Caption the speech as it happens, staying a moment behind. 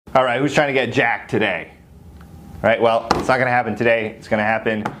All right, who's trying to get jacked today? All right, well, it's not gonna happen today. It's gonna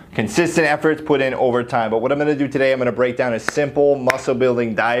happen consistent efforts put in over time. But what I'm gonna do today, I'm gonna break down a simple muscle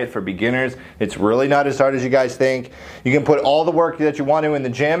building diet for beginners. It's really not as hard as you guys think. You can put all the work that you want to in the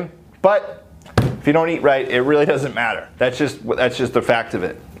gym, but if you don't eat right, it really doesn't matter. That's just the fact of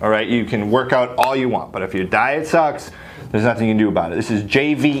it. All right, you can work out all you want, but if your diet sucks, there's nothing you can do about it. This is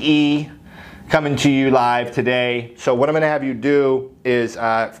JVE coming to you live today. So what I'm gonna have you do is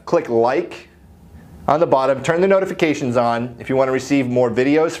click like on the bottom, turn the notifications on if you want to receive more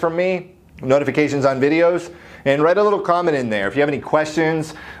videos from me, notifications on videos, and write a little comment in there. If you have any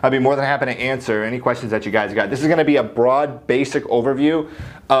questions, I'll be more than happy to answer any questions that you guys got. This is going to be a broad, basic overview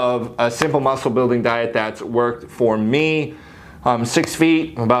of a simple muscle building diet that's worked for me. 6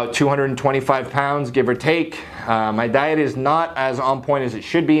 feet, about 225 pounds, give or take. My diet is not as on point as it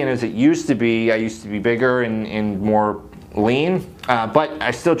should be and as it used to be. I used to be bigger and more lean, but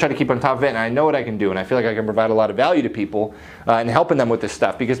I still try to keep on top of it, and I know what I can do, and I feel like I can provide a lot of value to people and helping them with this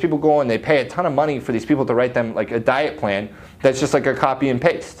stuff, because people go and they pay a ton of money for these people to write them like a diet plan that's just like a copy and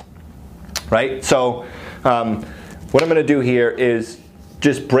paste, right? So what I'm going to do here is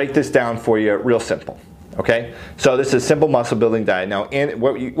just break this down for you real simple. Okay, so this is simple muscle building diet. Now,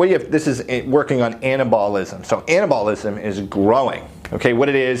 this is working on anabolism. So anabolism is growing. Okay, what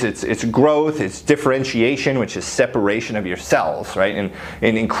it is, it's growth, it's differentiation, which is separation of your cells, right? And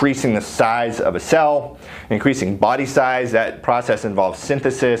increasing the size of a cell, increasing body size. That process involves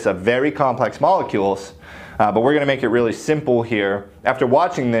synthesis of very complex molecules. But we're going to make it really simple here. After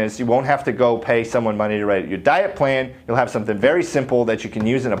watching this, you won't have to go pay someone money to write your diet plan. You'll have something very simple that you can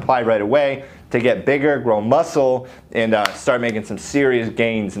use and apply right away to get bigger, grow muscle, and start making some serious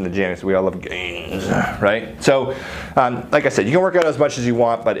gains in the gym. So we all love gains, right? So like I said, you can work out as much as you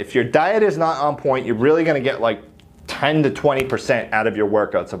want, but if your diet is not on point, you're really going to get like 10 to 20% out of your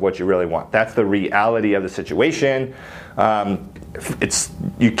workouts of what you really want. That's the reality of the situation.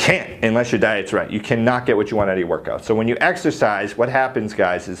 You can't unless your diet's right. You cannot get what you want out of your workout. So when you exercise, what happens,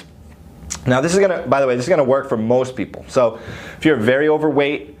 guys, is now this is gonna, by the way, this is gonna work for most people. So if you're very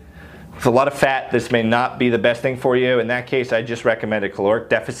overweight with a lot of fat, this may not be the best thing for you. In that case, I just recommend a caloric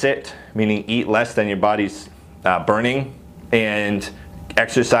deficit, meaning eat less than your body's burning, and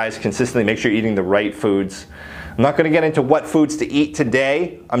exercise consistently. Make sure you're eating the right foods. I'm not going to get into what foods to eat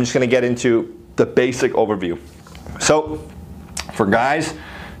today. I'm just going to get into the basic overview. So for guys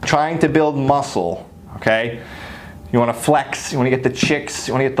trying to build muscle, okay, you want to flex, you want to get the chicks,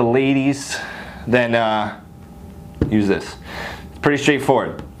 you want to get the ladies, then use this. It's pretty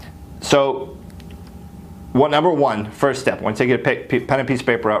straightforward. So number one, first step, I want to take a pen and piece of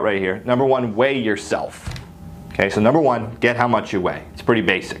paper out right here. Number one, weigh yourself. Okay, so number one, get how much you weigh. It's pretty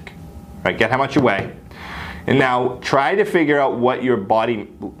basic, right? Get how much you weigh. And now try to figure out what your body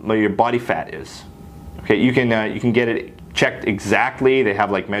fat is. Okay, you can get it checked exactly. They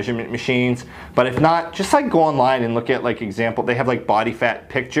have like measurement machines. But if not, just like go online and look at like example. They have like body fat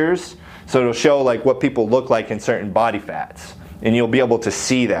pictures, so it'll show like what people look like in certain body fats, and you'll be able to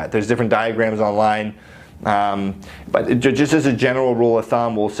see that. There's different diagrams online, but just as a general rule of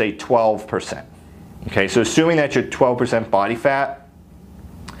thumb, we'll say 12%. Okay, so assuming that you're 12% body fat,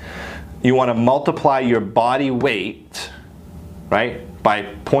 you want to multiply your body weight, right, by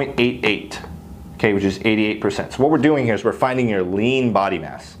 0.88, okay, which is 88%. So what we're doing here is we're finding your lean body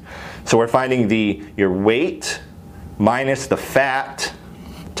mass. So we're finding your weight minus the fat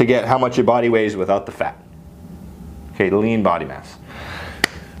to get how much your body weighs without the fat. Okay, lean body mass.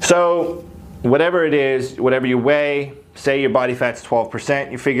 So whatever it is, whatever you weigh, say your body fat's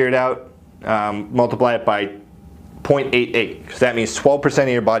 12%, you figure it out, multiply it by 0.88, because that means 12% of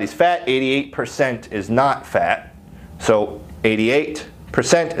your body's fat, 88% is not fat. So 88%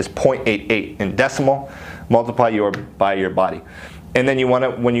 is 0.88 in decimal, multiply by your body. And then you want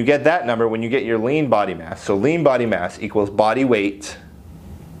to, when you get that number, when you get your lean body mass, so lean body mass equals body weight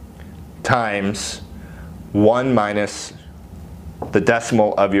times 1 minus the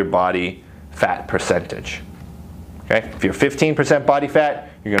decimal of your body fat percentage. Okay? If you're 15% body fat,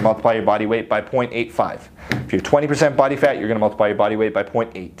 you're going to multiply your body weight by 0.85. If you're 20% body fat, you're going to multiply your body weight by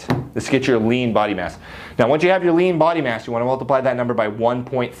 0.8. This gets your lean body mass. Now, once you have your lean body mass, you want to multiply that number by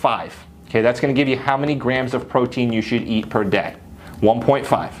 1.5. Okay, that's going to give you how many grams of protein you should eat per day.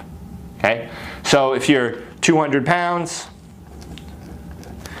 1.5. Okay, so if you're 200 pounds,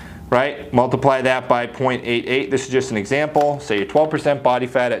 right, multiply that by 0.88. This is just an example. Say you're 12% body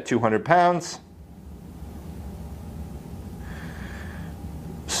fat at 200 pounds.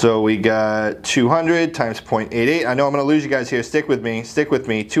 So we got 200 times 0.88. I know I'm going to lose you guys here. Stick with me. Stick with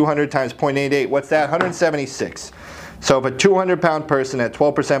me. 200 times 0.88. What's that? 176. So if a 200-pound person at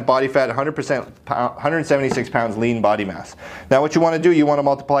 12% body fat, 176 pounds lean body mass. Now what you want to do, you want to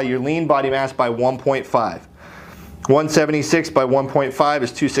multiply your lean body mass by 1.5. 176 by 1.5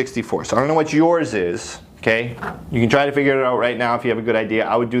 is 264. So I don't know what yours is, okay? You can try to figure it out right now if you have a good idea.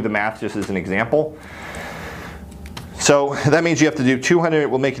 I would do the math just as an example. So that means you have to do 200,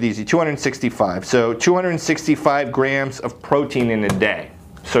 we'll make it easy, 265. So 265 grams of protein in a day.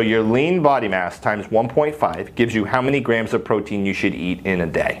 So your lean body mass times 1.5 gives you how many grams of protein you should eat in a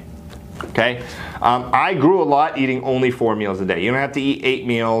day. Okay? I grew a lot eating only 4 meals a day. You don't have to eat 8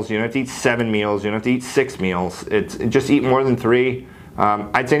 meals, you don't have to eat 7 meals, you don't have to eat 6 meals. It's just eat more than 3.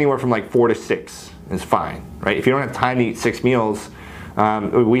 I'd say anywhere from like 4 to 6 is fine, right? If you don't have time to eat 6 meals,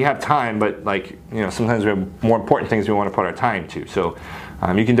 we have time, but like, you know, sometimes we have more important things we want to put our time to. So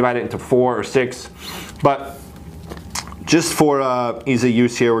you can divide it into 4 or 6, but just for ease of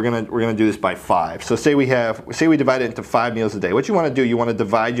use here, we're gonna do this by 5. So say we divide it into 5 meals a day. What you want to do, you want to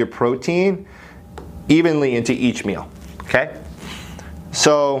divide your protein evenly into each meal. Okay.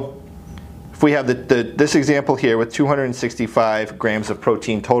 So if we have this example here with 265 grams of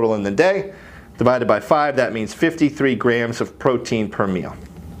protein total in the day, divided by 5, that means 53 grams of protein per meal.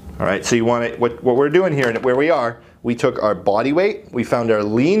 All right, so you want it, what we're doing here and where we are, we took our body weight, we found our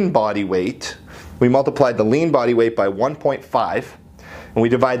lean body weight, we multiplied the lean body weight by 1.5, and we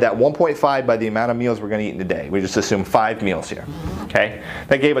divide that 1.5 by the amount of meals we're going to eat in a day. We just assume 5 meals here. Okay,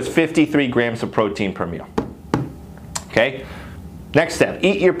 that gave us 53 grams of protein per meal. Okay, next step,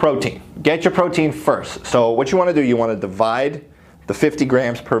 eat your protein. Get your protein first. So what you want to do, you want to divide the 50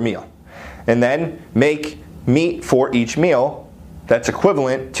 grams per meal. And then make meat for each meal that's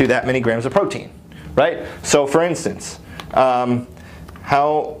equivalent to that many grams of protein, right? So for instance,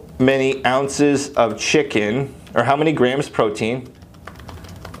 how many ounces of chicken, or how many grams protein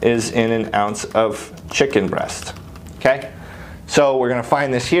is in an ounce of chicken breast, okay? So we're gonna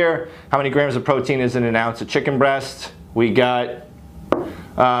find this here. How many grams of protein is in an ounce of chicken breast? We got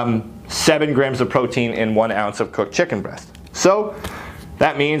 7 grams of protein in 1 ounce of cooked chicken breast. So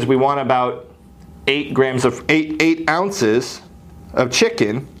that means we want about 8 ounces of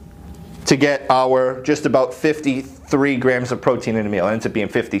chicken to get our just about 53 grams of protein in a meal. It ends up being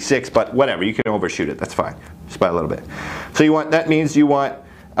 56, but whatever, you can overshoot it, that's fine, just by a little bit. So that means you want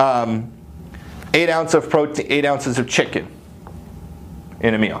 8 ounces of chicken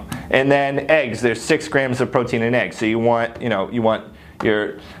in a meal. And then eggs, there's 6 grams of protein in eggs. So you want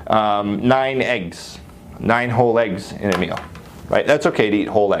your 9 eggs, 9 whole eggs in a meal. Right? That's okay to eat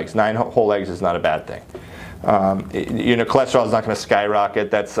whole eggs. 9 whole eggs is not a bad thing. Cholesterol is not going to skyrocket.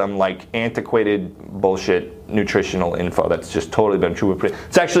 That's some like antiquated bullshit nutritional info that's just totally been true.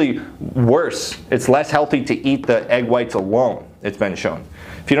 It's actually worse. It's less healthy to eat the egg whites alone. It's been shown.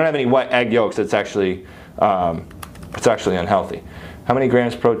 If you don't have any wet egg yolks, it's actually unhealthy. How many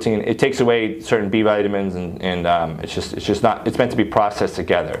grams protein? It takes away certain B vitamins, and it's just not. It's meant to be processed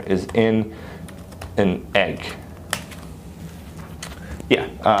together. Is in an egg. Yeah,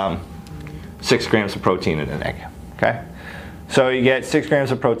 6 grams of protein in an egg, okay? So you get 6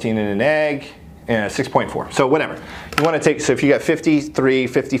 grams of protein in an egg, and 6.4, so whatever. You wanna take, so if you got 53,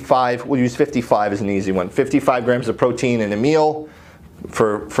 55, we'll use 55 as an easy one. 55 grams of protein in a meal,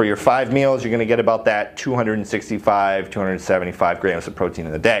 for your 5 meals, you're gonna get about that 265, 275 grams of protein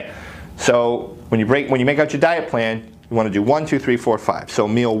in a day. So when you make out your diet plan, you wanna do 1, 2, 3, 4, 5. So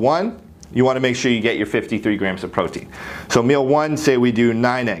meal 1, you want to make sure you get your 53 grams of protein. So meal 1, say we do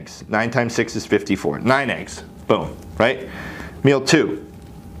 9 eggs. 9 times 6 is 54. 9 eggs. Boom. Right? Meal 2,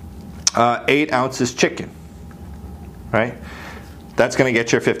 8 ounces chicken. Right? That's going to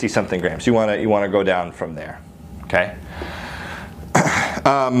get your 50-something grams. You want to go down from there. Okay?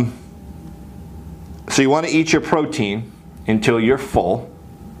 So you want to eat your protein until you're full.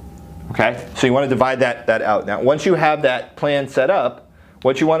 Okay? So you want to divide that out. Now, once you have that plan set up,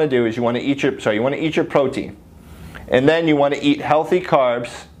 what you want to do is you want to eat your protein, and then you want to eat healthy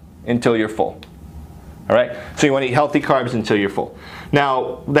carbs until you're full. All right? So you want to eat healthy carbs until you're full.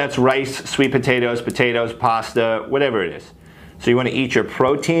 Now, that's rice, sweet potatoes, pasta, whatever it is. So you want to eat your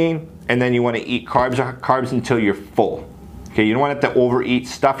protein, and then you want to eat carbs until you're full. Okay? You don't want to overeat,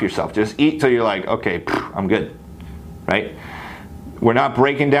 stuff yourself. Just eat till you're like, okay, I'm good. Right? We're not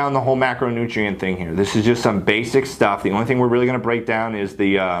breaking down the whole macronutrient thing here. This is just some basic stuff. The only thing we're really going to break down is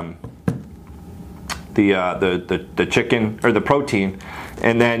the chicken, or the protein,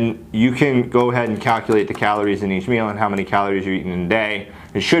 and then you can go ahead and calculate the calories in each meal and how many calories you're eating in a day.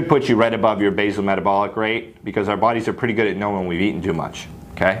 It should put you right above your basal metabolic rate, because our bodies are pretty good at knowing when we've eaten too much.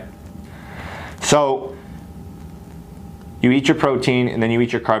 Okay? So you eat your protein, and then you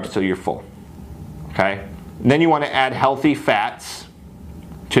eat your carbs till you're full. Okay? Then you want to add healthy fats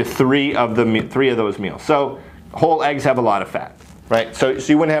to three of those meals. So whole eggs have a lot of fat, right? So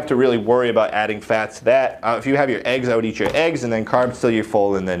you wouldn't have to really worry about adding fats to that. If you have your eggs, I would eat your eggs, and then carbs till you're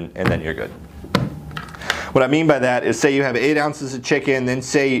full, and then you're good. What I mean by that is, say you have 8 ounces of chicken, then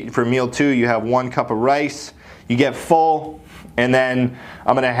say for meal 2 you have 1 cup of rice, you get full, and then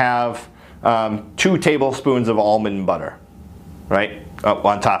I'm going to have 2 tablespoons of almond butter, right,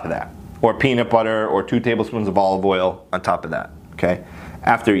 on top of that. Or peanut butter, or 2 tablespoons of olive oil on top of that, okay,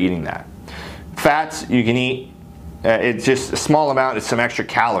 after eating that. Fats, you can eat, it's just a small amount, it's some extra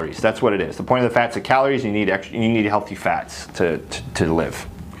calories, that's what it is. The point of the fats are calories, you need healthy fats to live,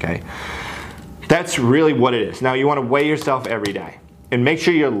 okay. That's really what it is. Now you want to weigh yourself every day. And make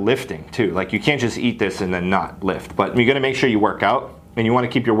sure you're lifting too. Like, you can't just eat this and then not lift, but you're gonna make sure you work out. And you want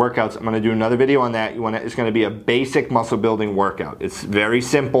to keep your workouts. I'm going to do another video on that. It's going to be a basic muscle building workout. It's very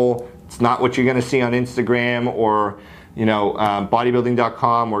simple. It's not what you're going to see on Instagram or, you know,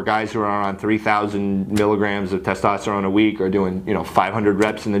 bodybuilding.com, where guys who are on 3,000 milligrams of testosterone a week are doing, you know, 500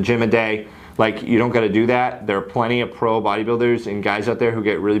 reps in the gym a day. Like, you don't got to do that. There are plenty of pro bodybuilders and guys out there who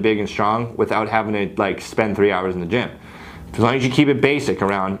get really big and strong without having to like spend 3 hours in the gym. As long as you keep it basic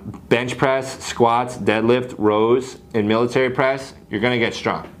around bench press, squats, deadlift, rows, and military press, you're going to get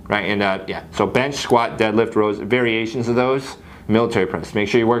strong, right? And yeah, so bench, squat, deadlift, rows, variations of those, military press. Make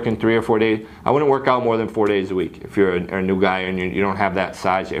sure you're working 3 or 4 days. I wouldn't work out more than 4 days a week if you're a new guy and you don't have that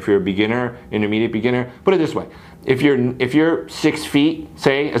size. If you're a beginner, intermediate beginner, put it this way. If you're 6 feet,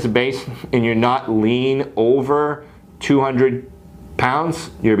 say, as a base, and you're not lean over 200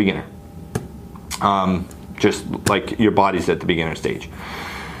 pounds, you're a beginner. Just like your body's at the beginner stage.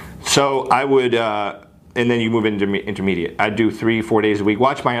 So I would, and then you move into intermediate. I do 3-4 days a week.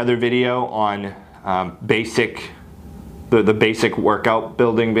 Watch my other video on the basic workout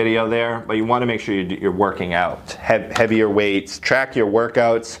building video there, but you want to make sure you're working out. Heavier weights, track your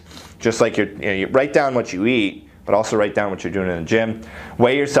workouts, just like you write down what you eat, but also write down what you're doing in the gym.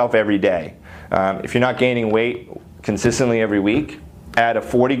 Weigh yourself every day. If you're not gaining weight consistently every week, add a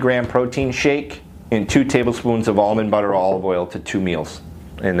 40-gram protein shake and 2 tablespoons of almond butter or olive oil to 2 meals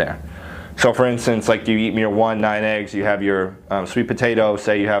in there. So for instance, like you eat meal 1, 9 eggs, you have your sweet potato,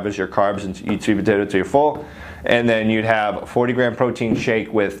 say you have as your carbs, and you eat sweet potato till you're full, and then you'd have a 40-gram protein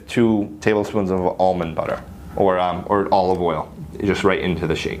shake with 2 tablespoons of almond butter or olive oil, just right into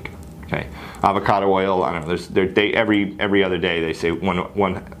the shake. Okay, avocado oil, I don't know, every other day they say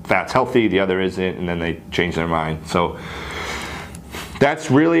one fat's healthy, the other isn't, and then they change their mind. So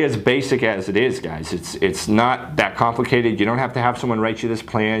that's really as basic as it is, guys. It's not that complicated. You don't have to have someone write you this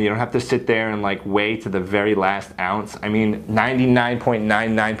plan. You don't have to sit there and like weigh to the very last ounce. I mean,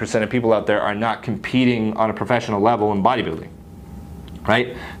 99.99% of people out there are not competing on a professional level in bodybuilding,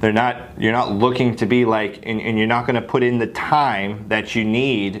 right? You're not looking to be like, and you're not gonna put in the time that you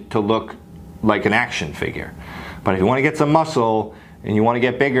need to look like an action figure. But if you wanna get some muscle, and you wanna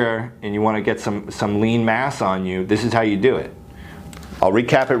get bigger, and you wanna get some lean mass on you, this is how you do it. I'll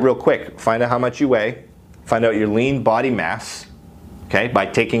recap it real quick. Find out how much you weigh. Find out your lean body mass, okay, by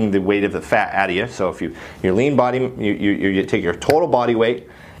taking the weight of the fat out of you. So if your lean body, you take your total body weight,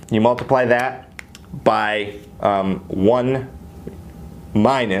 you multiply that by 1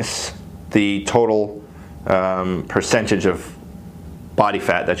 minus the total percentage of body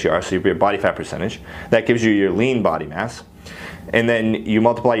fat that you are, so your body fat percentage. That gives you your lean body mass. And then you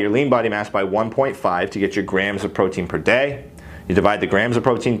multiply your lean body mass by 1.5 to get your grams of protein per day. You divide the grams of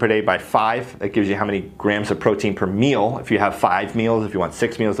protein per day by 5. That gives you how many grams of protein per meal. If you have 5 meals, if you want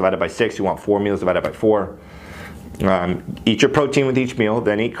 6 meals divided by 6, you want 4 meals divided by 4. Eat your protein with each meal,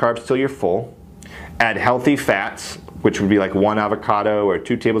 then eat carbs till you're full. Add healthy fats, which would be like 1 avocado or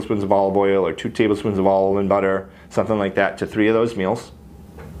 2 tablespoons of olive oil or 2 tablespoons of almond butter, something like that, to 3 of those meals.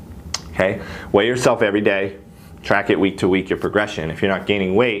 Okay, weigh yourself every day. Track it week to week, your progression. If you're not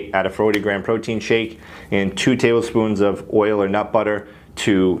gaining weight, add a 40-gram protein shake and 2 tablespoons of oil or nut butter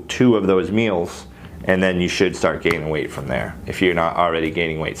to 2 of those meals, and then you should start gaining weight from there if you're not already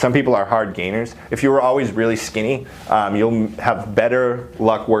gaining weight. Some people are hard gainers. If you were always really skinny, you'll have better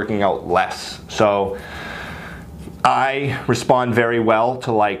luck working out less. So I respond very well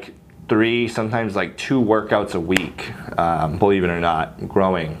to like 3, sometimes like 2 workouts a week, believe it or not,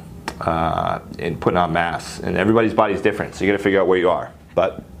 growing. And putting on mass, and everybody's body is different, so you got to figure out where you are.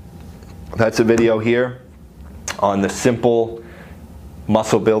 But that's a video here on the simple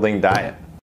muscle building diet.